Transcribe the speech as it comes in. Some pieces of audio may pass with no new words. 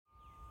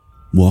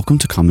Welcome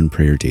to Common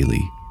Prayer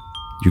Daily,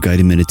 your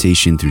guided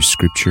meditation through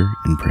scripture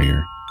and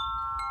prayer.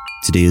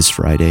 Today is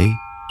Friday,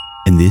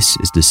 and this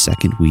is the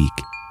second week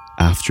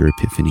after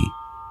Epiphany.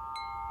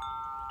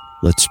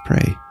 Let's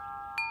pray.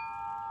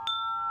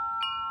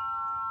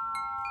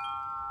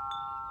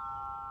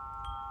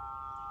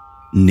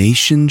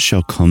 Nations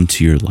shall come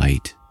to your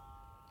light,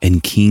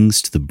 and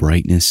kings to the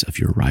brightness of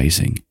your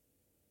rising.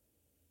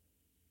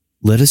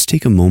 Let us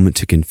take a moment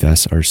to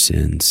confess our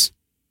sins.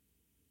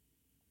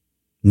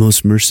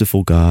 Most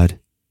merciful God,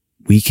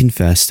 we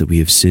confess that we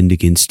have sinned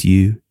against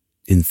you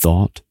in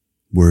thought,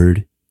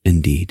 word,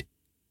 and deed,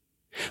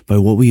 by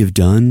what we have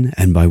done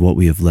and by what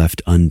we have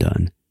left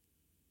undone.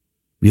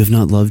 We have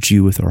not loved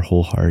you with our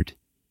whole heart.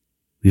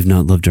 We have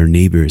not loved our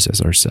neighbors as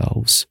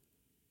ourselves.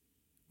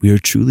 We are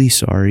truly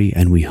sorry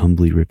and we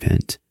humbly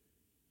repent.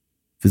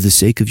 For the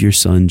sake of your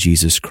Son,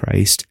 Jesus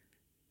Christ,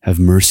 have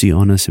mercy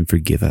on us and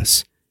forgive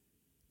us,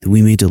 that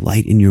we may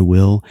delight in your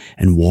will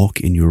and walk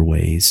in your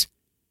ways,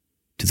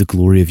 to the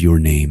glory of your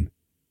name.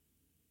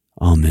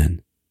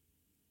 Amen.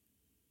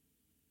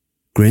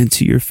 Grant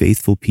to your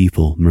faithful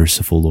people,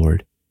 merciful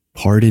Lord,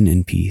 pardon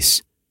and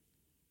peace,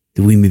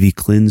 that we may be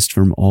cleansed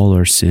from all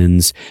our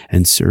sins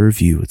and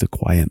serve you with a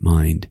quiet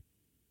mind.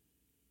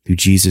 Through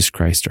Jesus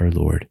Christ our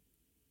Lord.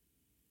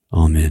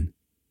 Amen.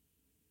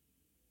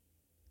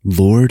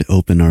 Lord,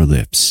 open our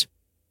lips,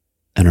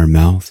 and our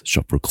mouth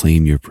shall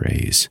proclaim your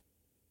praise.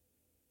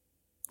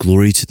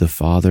 Glory to the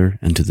Father,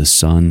 and to the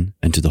Son,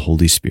 and to the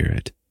Holy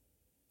Spirit,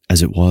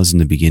 as it was in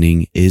the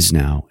beginning, is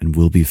now, and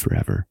will be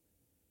forever.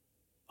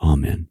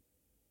 Amen.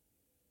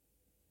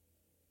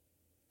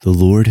 The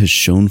Lord has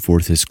shown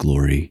forth his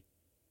glory.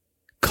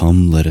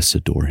 Come, let us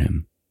adore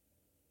him.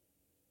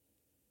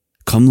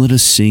 Come, let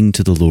us sing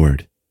to the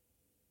Lord.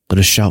 Let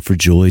us shout for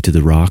joy to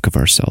the rock of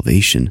our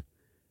salvation.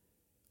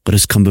 Let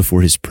us come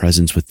before his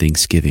presence with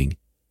thanksgiving,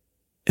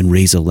 and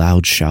raise a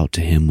loud shout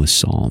to him with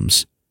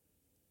psalms.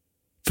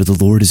 For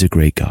the Lord is a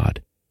great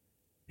God,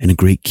 and a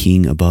great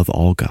King above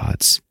all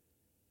gods.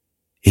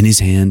 In his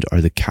hand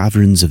are the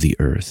caverns of the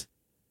earth,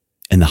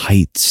 and the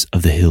heights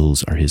of the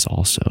hills are his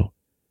also.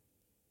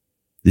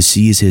 The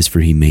sea is his, for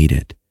he made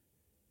it,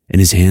 and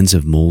his hands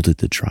have molded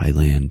the dry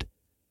land.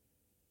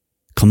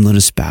 Come, let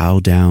us bow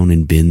down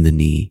and bend the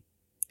knee,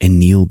 and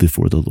kneel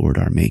before the Lord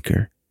our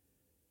Maker.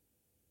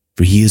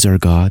 For he is our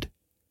God,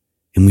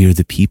 and we are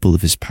the people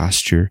of his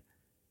pasture,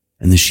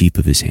 and the sheep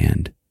of his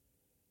hand.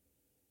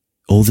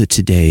 Oh, that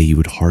today you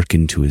would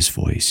hearken to his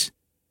voice.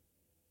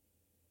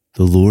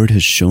 The Lord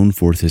has shown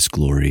forth his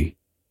glory.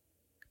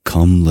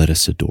 Come, let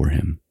us adore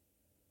him.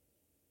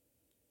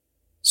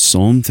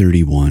 Psalm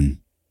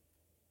 31.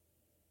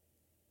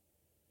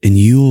 In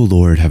you, O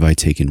Lord, have I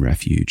taken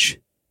refuge.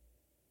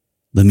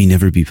 Let me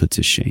never be put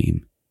to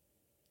shame.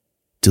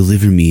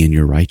 Deliver me in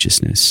your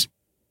righteousness.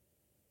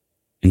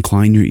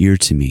 Incline your ear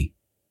to me.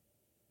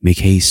 Make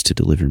haste to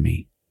deliver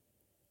me.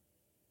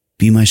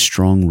 Be my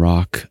strong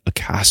rock, a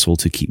castle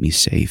to keep me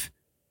safe.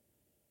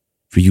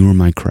 For you are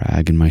my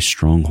crag and my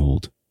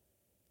stronghold.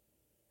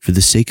 For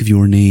the sake of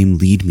your name,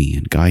 lead me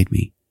and guide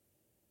me.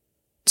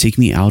 Take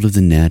me out of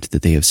the net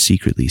that they have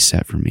secretly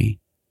set for me.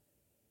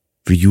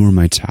 For you are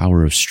my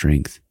tower of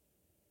strength.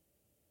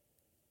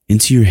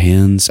 Into your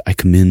hands I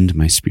commend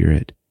my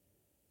spirit.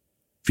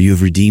 For you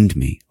have redeemed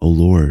me, O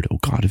Lord, O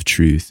God of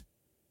truth.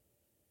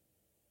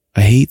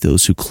 I hate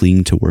those who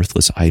cling to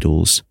worthless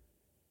idols,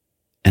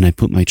 and I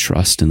put my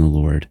trust in the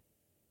Lord.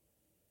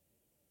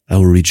 I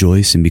will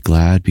rejoice and be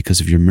glad because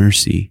of your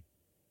mercy,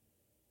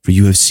 for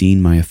you have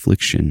seen my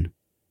affliction.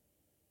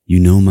 You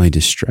know my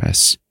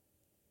distress.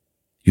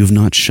 You have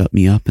not shut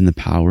me up in the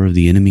power of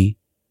the enemy.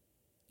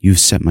 You have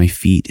set my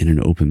feet in an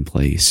open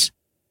place.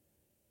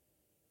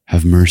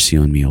 Have mercy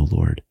on me, O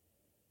Lord,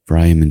 for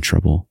I am in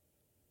trouble.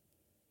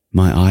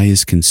 My eye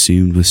is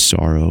consumed with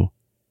sorrow,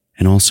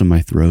 and also my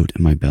throat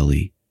and my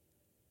belly.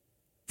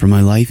 For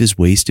my life is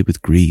wasted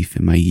with grief,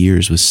 and my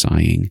years with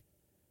sighing.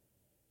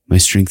 My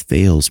strength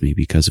fails me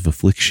because of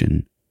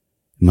affliction,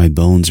 and my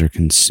bones are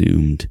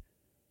consumed.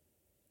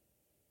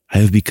 I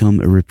have become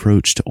a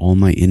reproach to all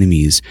my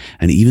enemies,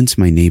 and even to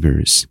my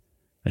neighbors,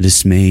 a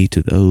dismay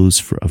to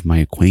those of my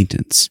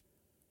acquaintance.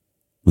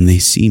 When they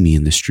see me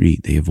in the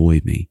street, they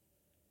avoid me.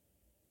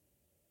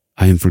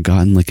 I am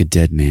forgotten like a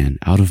dead man,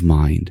 out of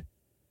mind.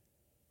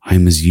 I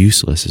am as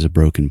useless as a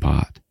broken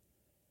pot.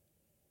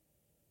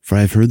 For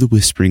I have heard the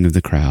whispering of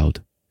the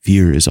crowd.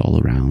 Fear is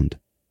all around.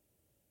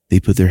 They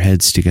put their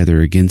heads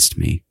together against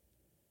me.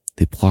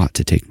 They plot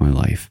to take my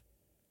life.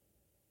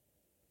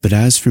 But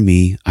as for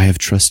me, I have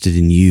trusted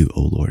in you,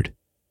 O Lord.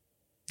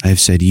 I have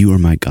said, you are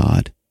my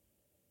God.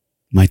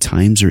 My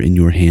times are in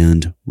your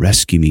hand.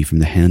 Rescue me from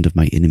the hand of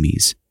my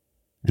enemies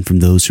and from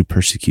those who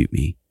persecute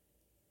me.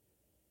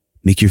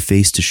 Make your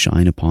face to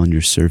shine upon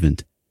your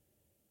servant,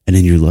 and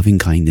in your loving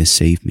kindness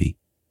save me.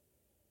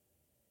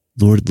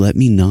 Lord, let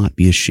me not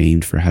be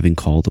ashamed for having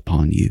called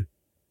upon you.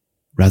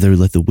 Rather,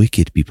 let the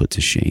wicked be put to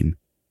shame.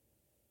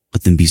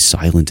 Let them be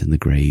silent in the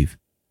grave.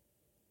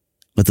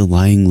 Let the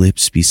lying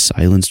lips be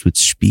silenced which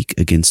speak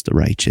against the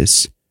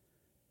righteous.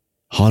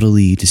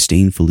 Haughtily,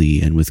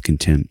 disdainfully, and with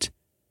contempt,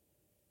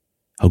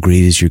 How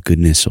great is your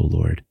goodness, O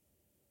Lord,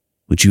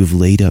 which you have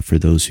laid up for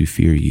those who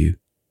fear you,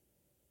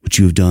 which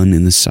you have done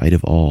in the sight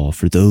of all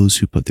for those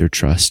who put their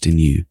trust in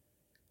you.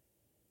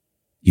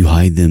 You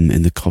hide them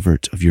in the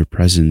covert of your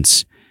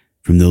presence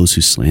from those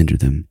who slander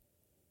them.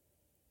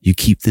 You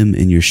keep them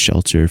in your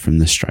shelter from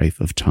the strife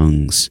of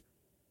tongues.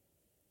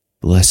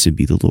 Blessed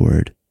be the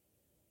Lord,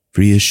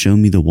 for he has shown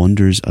me the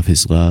wonders of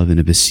his love in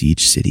a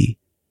besieged city.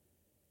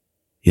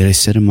 Yet I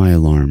said in my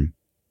alarm,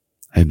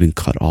 I have been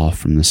cut off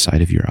from the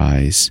sight of your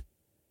eyes.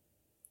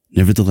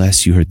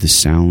 Nevertheless, you heard the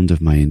sound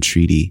of my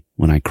entreaty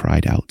when I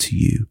cried out to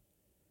you.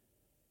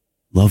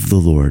 Love the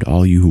Lord,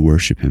 all you who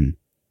worship him.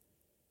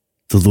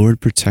 The Lord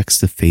protects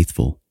the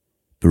faithful,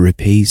 but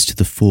repays to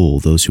the full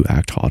those who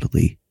act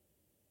haughtily.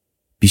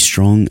 Be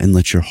strong and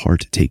let your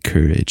heart take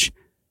courage,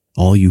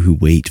 all you who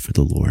wait for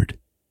the Lord.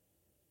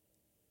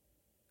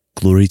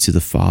 Glory to the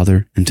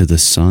Father, and to the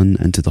Son,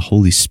 and to the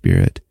Holy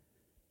Spirit,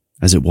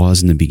 as it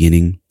was in the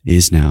beginning,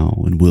 is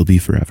now, and will be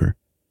forever.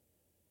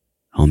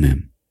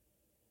 Amen.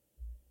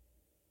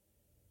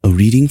 A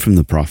reading from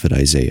the prophet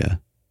Isaiah,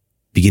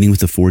 beginning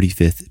with the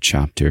 45th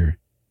chapter,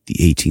 the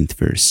 18th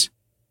verse.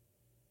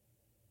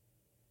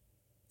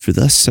 For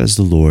thus says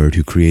the Lord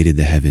who created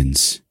the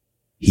heavens,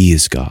 he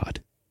is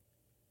God,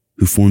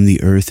 who formed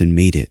the earth and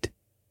made it.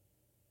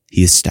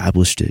 He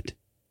established it.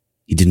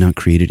 He did not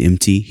create it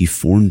empty, he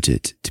formed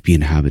it to be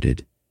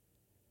inhabited.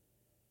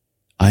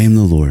 I am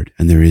the Lord,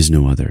 and there is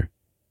no other.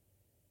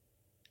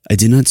 I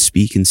did not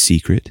speak in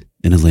secret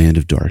in a land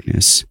of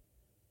darkness.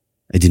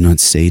 I did not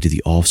say to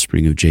the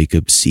offspring of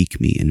Jacob,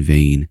 seek me in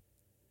vain.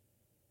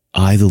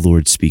 I, the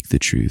Lord, speak the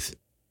truth.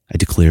 I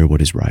declare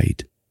what is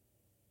right.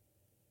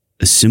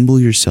 Assemble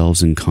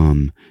yourselves and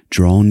come,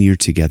 draw near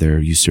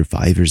together, you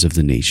survivors of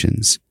the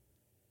nations.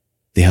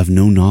 They have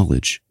no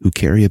knowledge, who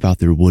carry about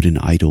their wooden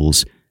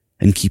idols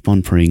and keep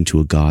on praying to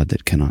a God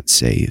that cannot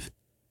save.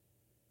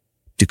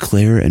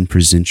 Declare and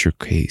present your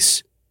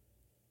case.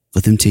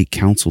 Let them take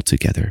counsel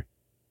together.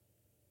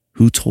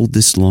 Who told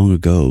this long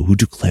ago? Who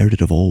declared it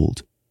of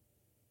old?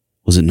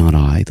 Was it not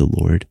I, the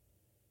Lord?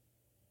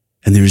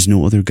 And there is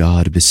no other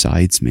God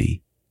besides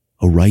me,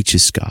 a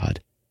righteous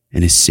God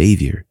and a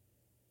Savior.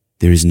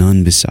 There is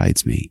none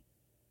besides me.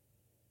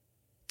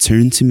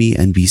 Turn to me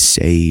and be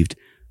saved,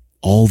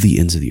 all the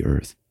ends of the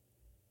earth.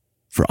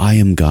 For I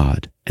am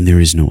God, and there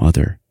is no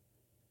other.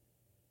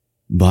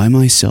 By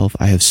myself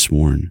I have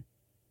sworn.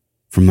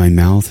 From my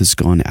mouth has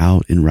gone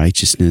out in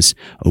righteousness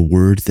a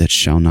word that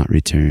shall not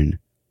return.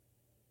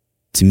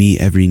 To me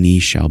every knee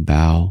shall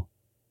bow,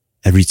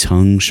 every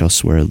tongue shall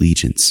swear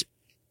allegiance.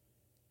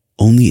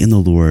 Only in the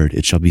Lord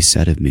it shall be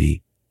said of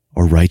me,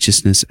 or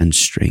righteousness and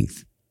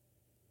strength.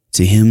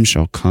 To him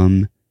shall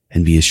come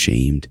and be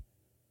ashamed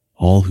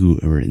all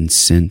who are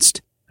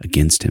incensed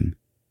against him.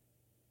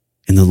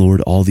 In the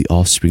Lord all the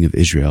offspring of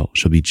Israel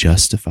shall be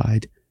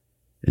justified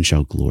and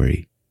shall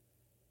glory.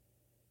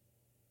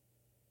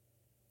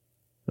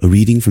 A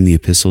reading from the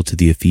Epistle to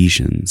the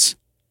Ephesians,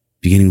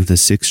 beginning with the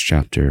 6th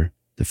chapter,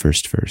 the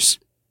 1st verse.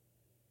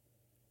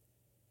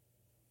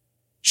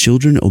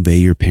 Children, obey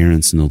your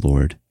parents in the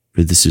Lord,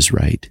 for this is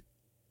right.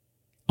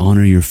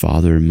 Honor your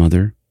father and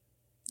mother.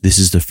 This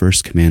is the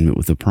first commandment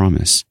with a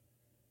promise,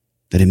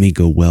 that it may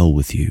go well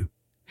with you,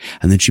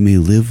 and that you may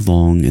live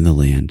long in the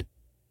land.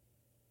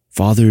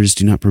 Fathers,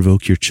 do not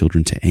provoke your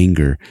children to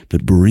anger,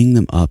 but bring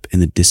them up in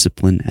the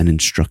discipline and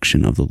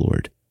instruction of the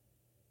Lord.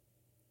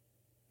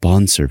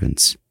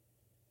 Bondservants,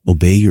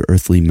 obey your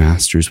earthly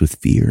masters with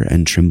fear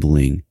and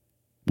trembling,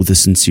 with a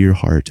sincere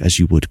heart as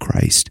you would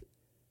Christ,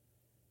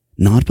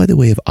 not by the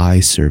way of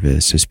eye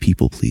service as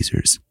people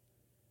pleasers,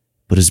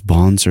 but as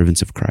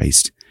bondservants of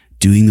Christ,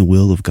 doing the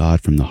will of God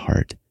from the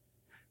heart,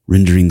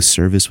 rendering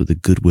service with a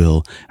good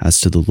will as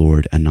to the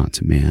Lord and not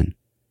to man,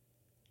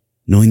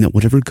 knowing that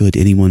whatever good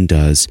anyone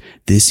does,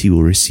 this he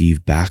will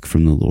receive back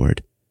from the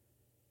Lord,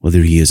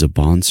 whether he is a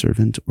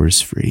bondservant or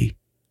is free.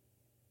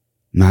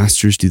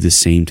 Masters, do the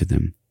same to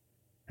them,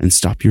 and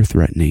stop your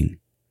threatening,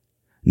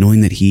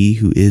 knowing that he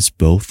who is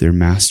both their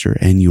master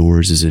and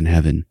yours is in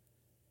heaven,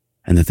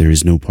 and that there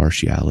is no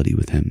partiality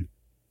with him.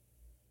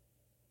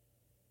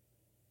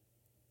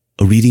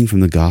 A reading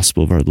from the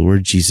Gospel of our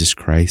Lord Jesus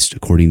Christ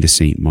according to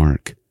St.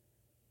 Mark,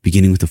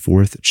 beginning with the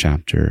 4th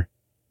chapter,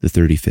 the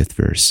 35th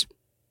verse.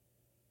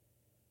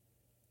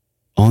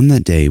 On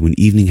that day, when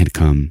evening had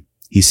come,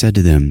 he said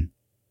to them,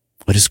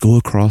 "Let us go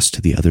across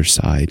to the other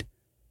side."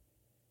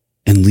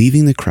 And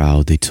leaving the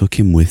crowd, they took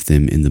him with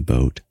them in the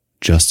boat,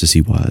 just as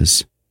he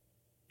was,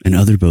 and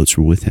other boats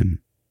were with him.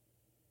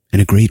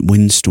 And a great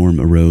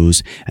windstorm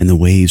arose, and the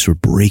waves were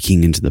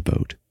breaking into the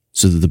boat,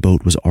 so that the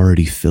boat was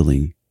already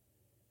filling.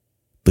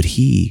 But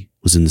he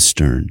was in the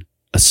stern,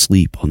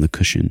 asleep on the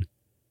cushion.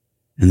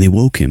 And they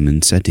woke him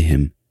and said to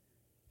him,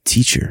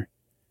 "Teacher,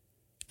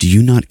 do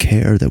you not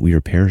care that we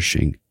are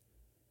perishing?"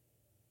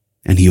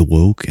 And he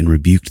awoke and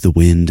rebuked the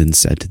wind and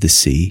said to the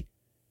sea,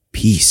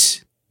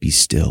 "Peace, be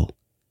still."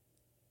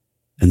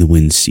 And the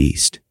wind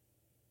ceased,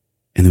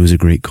 and there was a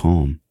great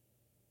calm.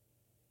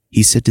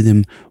 He said to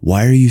them,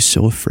 "Why are you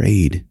so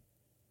afraid?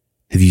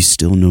 Have you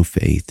still no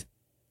faith?"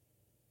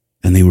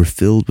 And they were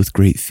filled with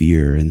great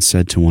fear and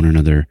said to one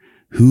another,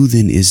 "Who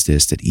then is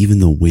this that even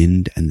the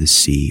wind and the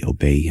sea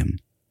obey him?"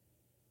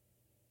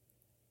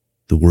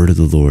 The word of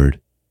the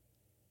Lord.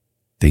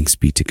 Thanks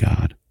be to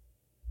God.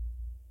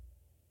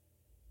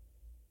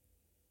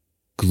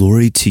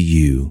 Glory to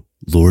you,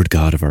 Lord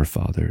God of our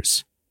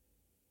fathers.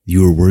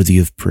 You are worthy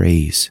of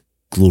praise.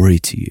 Glory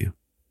to you.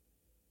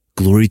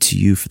 Glory to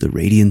you for the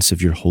radiance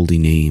of your holy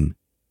name.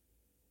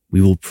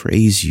 We will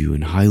praise you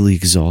and highly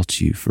exalt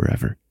you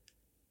forever.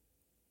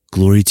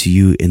 Glory to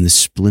you in the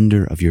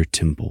splendor of your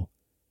temple.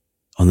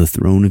 On the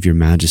throne of your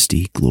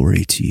majesty,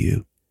 glory to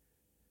you.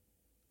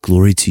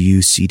 Glory to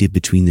you seated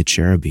between the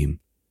cherubim.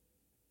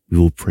 We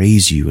will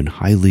praise you and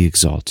highly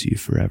exalt you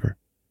forever.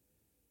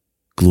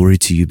 Glory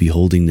to you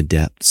beholding the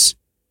depths.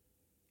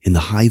 In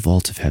the high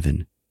vault of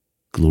heaven,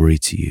 glory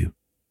to you.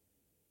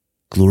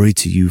 Glory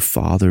to you,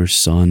 Father,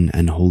 Son,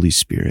 and Holy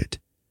Spirit.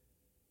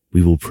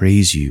 We will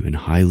praise you and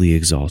highly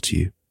exalt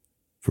you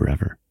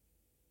forever.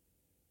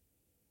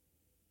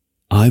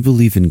 I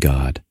believe in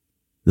God,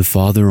 the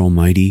Father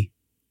Almighty,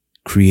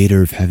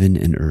 creator of heaven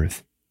and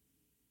earth.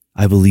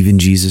 I believe in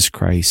Jesus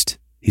Christ,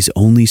 his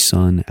only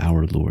Son,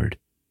 our Lord.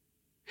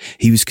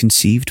 He was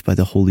conceived by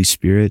the Holy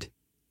Spirit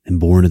and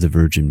born of the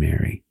Virgin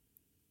Mary.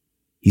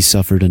 He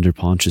suffered under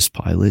Pontius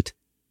Pilate,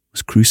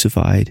 was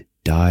crucified,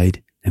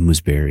 died, and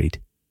was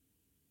buried.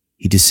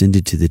 He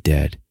descended to the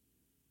dead.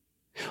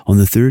 On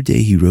the third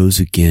day he rose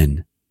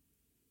again.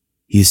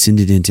 He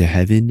ascended into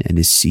heaven and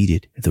is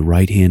seated at the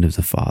right hand of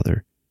the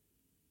Father.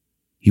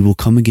 He will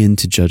come again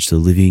to judge the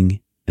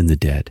living and the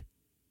dead.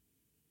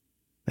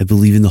 I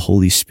believe in the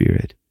Holy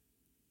Spirit,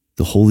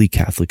 the Holy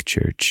Catholic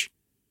Church,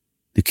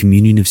 the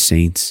communion of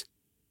saints,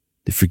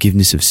 the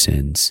forgiveness of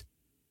sins,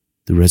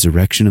 the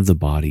resurrection of the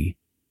body,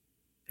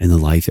 and the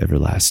life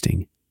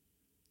everlasting.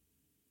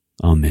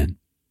 Amen.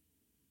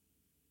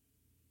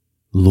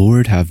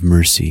 Lord, have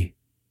mercy.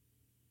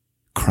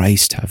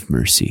 Christ, have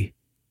mercy.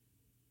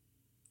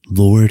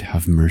 Lord,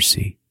 have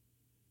mercy.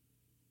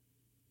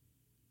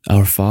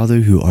 Our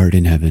Father who art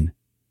in heaven,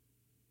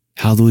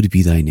 hallowed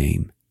be thy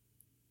name.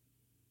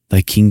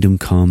 Thy kingdom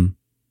come,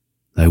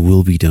 thy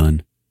will be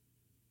done,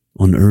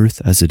 on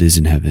earth as it is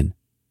in heaven.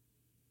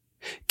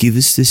 Give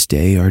us this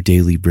day our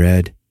daily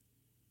bread,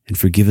 and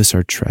forgive us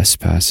our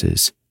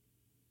trespasses,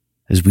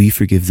 as we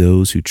forgive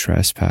those who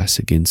trespass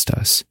against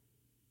us.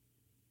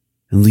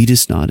 And lead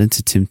us not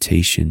into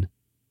temptation,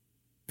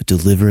 but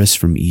deliver us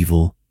from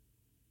evil.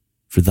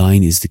 For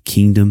thine is the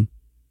kingdom,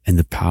 and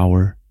the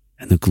power,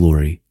 and the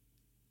glory,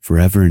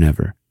 forever and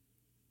ever.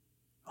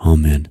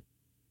 Amen.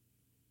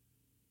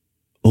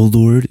 O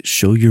Lord,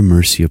 show your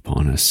mercy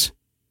upon us,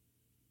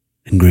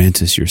 and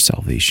grant us your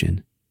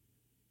salvation.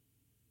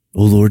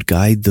 O Lord,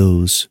 guide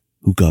those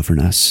who govern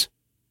us,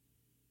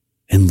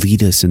 and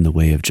lead us in the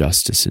way of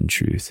justice and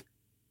truth.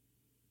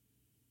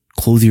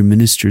 Clothe your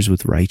ministers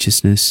with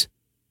righteousness,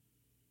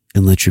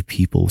 and let your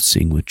people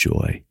sing with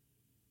joy.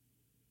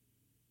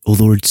 O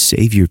Lord,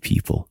 save your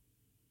people,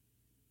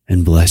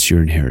 and bless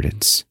your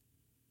inheritance.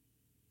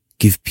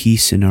 Give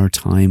peace in our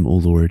time, O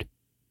Lord,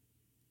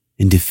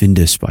 and defend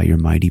us by your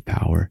mighty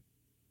power.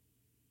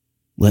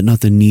 Let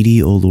not the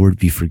needy, O Lord,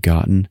 be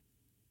forgotten,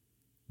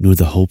 nor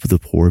the hope of the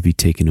poor be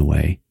taken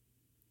away.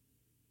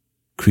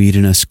 Create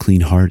in us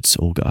clean hearts,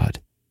 O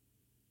God,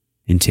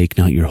 and take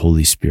not your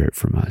Holy Spirit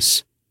from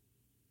us.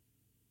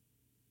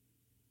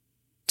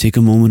 Take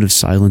a moment of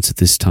silence at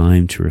this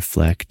time to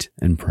reflect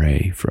and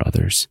pray for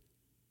others.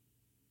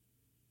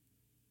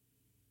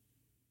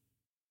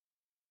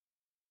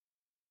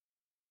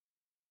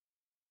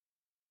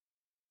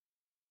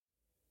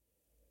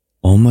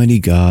 Almighty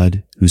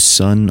God, whose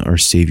Son, our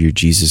Savior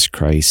Jesus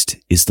Christ,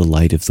 is the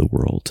light of the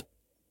world,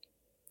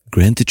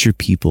 grant that your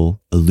people,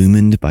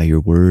 illumined by your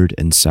word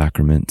and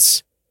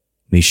sacraments,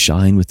 may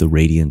shine with the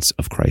radiance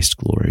of Christ's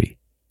glory,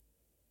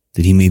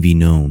 that he may be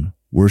known,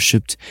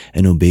 worshipped,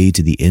 and obeyed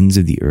to the ends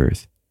of the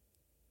earth,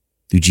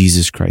 through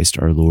Jesus Christ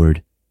our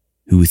Lord,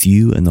 who with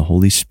you and the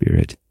Holy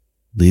Spirit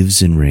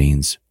lives and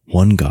reigns,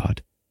 one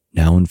God,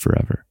 now and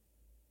forever.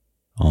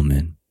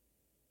 Amen.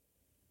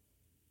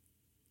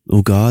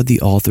 O God,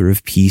 the author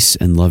of peace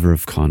and lover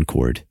of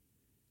concord,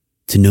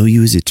 to know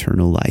you is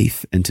eternal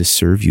life and to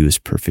serve you is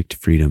perfect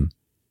freedom.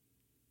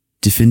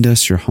 Defend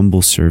us, your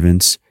humble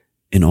servants,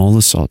 in all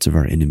assaults of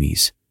our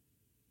enemies,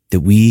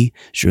 that we,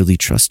 surely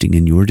trusting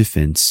in your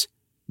defense,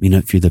 may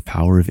not fear the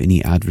power of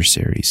any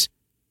adversaries,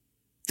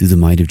 through the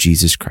might of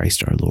Jesus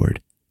Christ our Lord.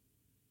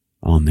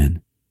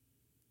 Amen.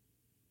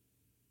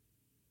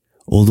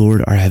 O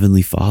Lord, our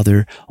heavenly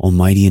Father,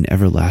 almighty and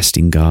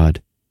everlasting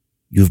God,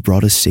 you have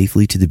brought us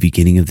safely to the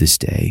beginning of this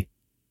day.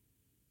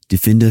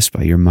 Defend us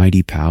by your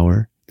mighty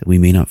power, that we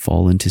may not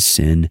fall into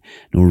sin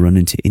nor run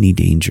into any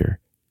danger,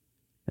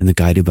 and that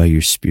guided by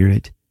your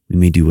Spirit, we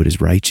may do what is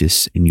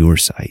righteous in your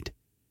sight.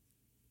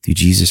 Through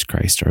Jesus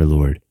Christ our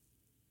Lord.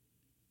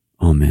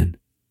 Amen.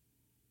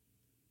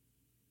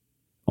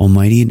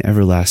 Almighty and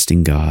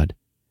everlasting God,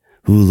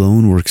 who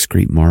alone works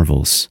great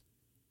marvels,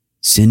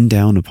 send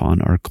down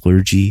upon our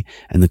clergy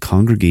and the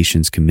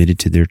congregations committed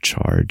to their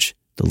charge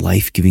the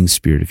life-giving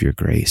Spirit of your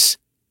grace,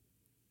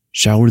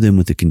 Shower them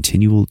with the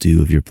continual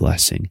dew of your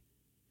blessing,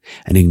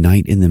 and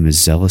ignite in them a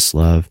zealous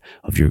love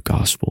of your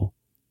gospel.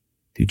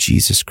 Through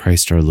Jesus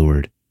Christ our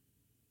Lord.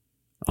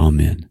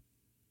 Amen.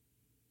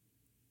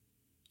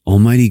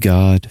 Almighty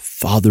God,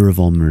 Father of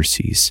all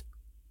mercies,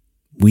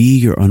 we,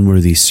 your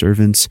unworthy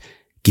servants,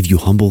 give you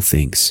humble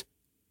thanks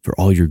for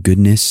all your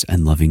goodness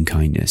and loving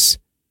kindness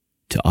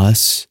to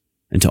us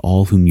and to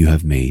all whom you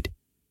have made.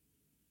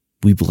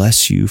 We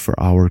bless you for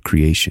our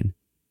creation,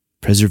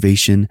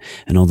 preservation,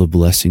 and all the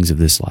blessings of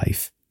this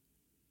life,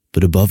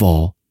 but above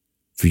all,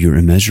 for your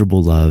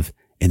immeasurable love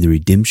and the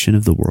redemption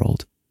of the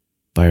world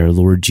by our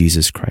Lord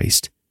Jesus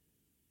Christ,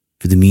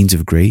 for the means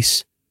of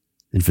grace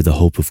and for the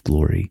hope of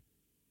glory.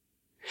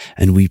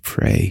 And we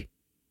pray,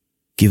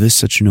 give us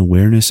such an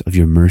awareness of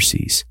your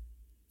mercies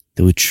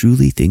that with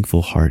truly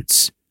thankful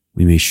hearts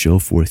we may show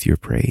forth your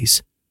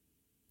praise,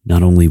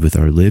 not only with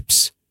our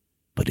lips,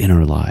 but in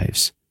our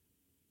lives,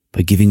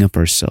 by giving up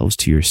ourselves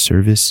to your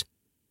service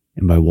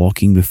and by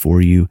walking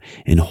before you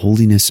in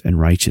holiness and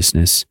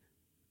righteousness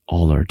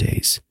all our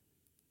days.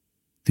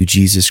 Through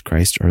Jesus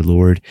Christ our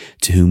Lord,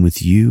 to whom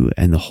with you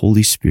and the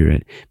Holy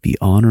Spirit be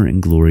honor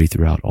and glory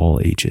throughout all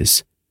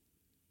ages.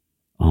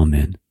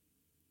 Amen.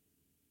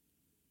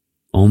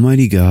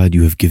 Almighty God,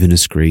 you have given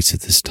us grace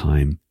at this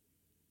time,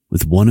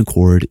 with one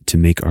accord to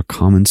make our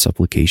common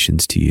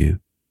supplications to you.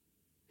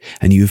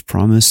 And you have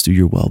promised through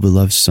your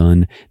well-beloved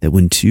Son that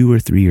when 2 or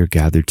 3 are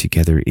gathered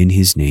together in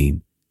his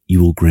name,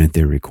 you will grant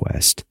their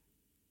request.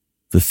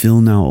 Fulfill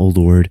now, O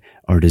Lord,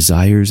 our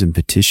desires and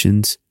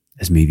petitions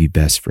as may be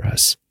best for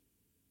us,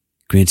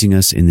 granting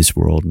us in this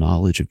world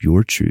knowledge of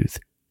your truth,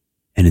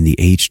 and in the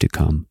age to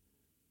come,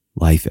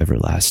 life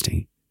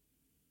everlasting.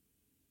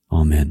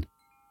 Amen.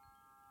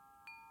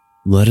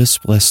 Let us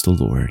bless the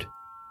Lord.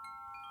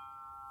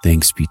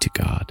 Thanks be to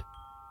God.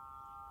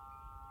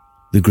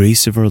 The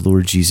grace of our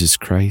Lord Jesus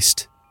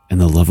Christ,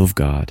 and the love of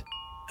God,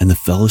 and the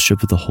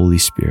fellowship of the Holy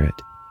Spirit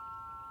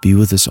be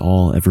with us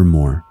all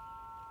evermore.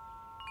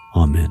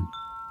 Amen.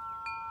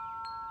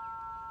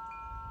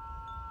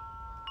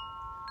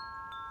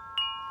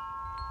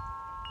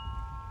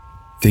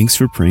 Thanks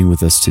for praying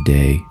with us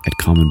today at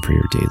Common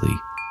Prayer Daily.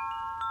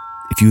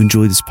 If you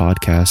enjoy this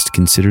podcast,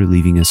 consider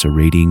leaving us a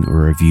rating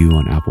or a review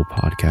on Apple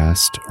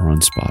Podcast or on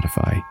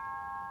Spotify.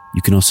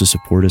 You can also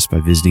support us by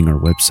visiting our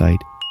website,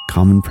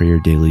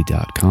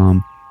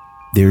 commonprayerdaily.com.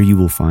 There you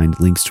will find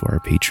links to our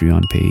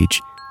Patreon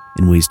page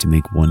and ways to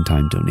make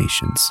one-time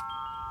donations.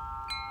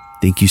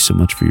 Thank you so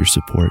much for your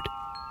support.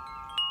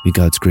 May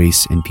God's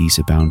grace and peace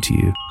abound to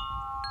you,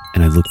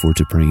 and I look forward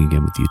to praying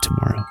again with you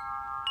tomorrow.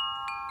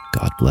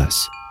 God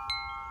bless.